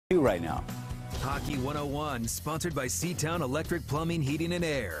Right now. Hockey 101, sponsored by Seatown Electric Plumbing, Heating, and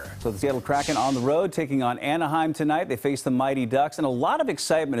Air. So the Seattle Kraken on the road, taking on Anaheim tonight. They face the Mighty Ducks, and a lot of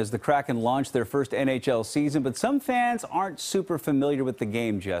excitement as the Kraken launch their first NHL season, but some fans aren't super familiar with the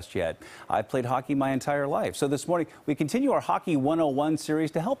game just yet. I've played hockey my entire life, so this morning we continue our Hockey 101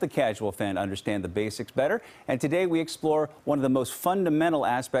 series to help the casual fan understand the basics better, and today we explore one of the most fundamental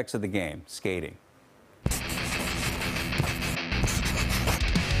aspects of the game, skating.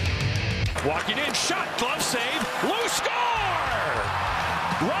 Walking in, shot, glove save, loose score!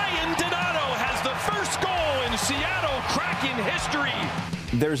 Ryan Donato has the first goal in Seattle Kraken history.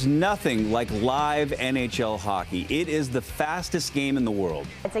 There's nothing like live NHL hockey. It is the fastest game in the world.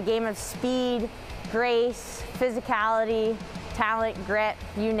 It's a game of speed, grace, physicality, talent, grit,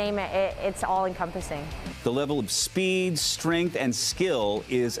 you name it, it's all encompassing. The level of speed, strength, and skill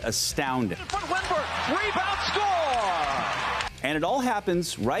is astounding. Rebound, score! And it all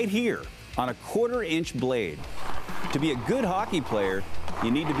happens right here on a 1/4-inch blade. To be a good hockey player,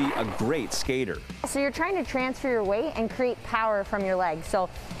 you need to be a great skater. So you're trying to transfer your weight and create power from your legs. So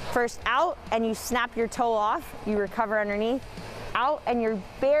first out and you snap your toe off, you recover underneath. Out and you're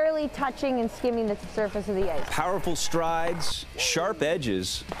barely touching and skimming the surface of the ice. Powerful strides, sharp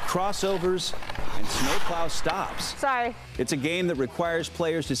edges, crossovers, and snowplow stops. Sorry. It's a game that requires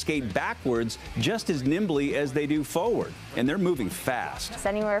players to skate backwards just as nimbly as they do forward, and they're moving fast. It's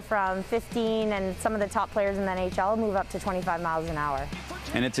anywhere from 15, and some of the top players in the NHL move up to 25 miles an hour.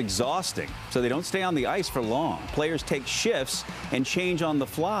 And it's exhausting, so they don't stay on the ice for long. Players take shifts and change on the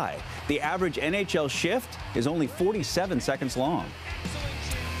fly. The average NHL shift is only 47 seconds long.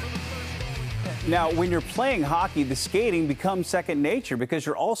 Now, when you're playing hockey, the skating becomes second nature because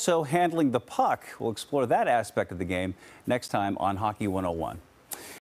you're also handling the puck. We'll explore that aspect of the game next time on Hockey 101.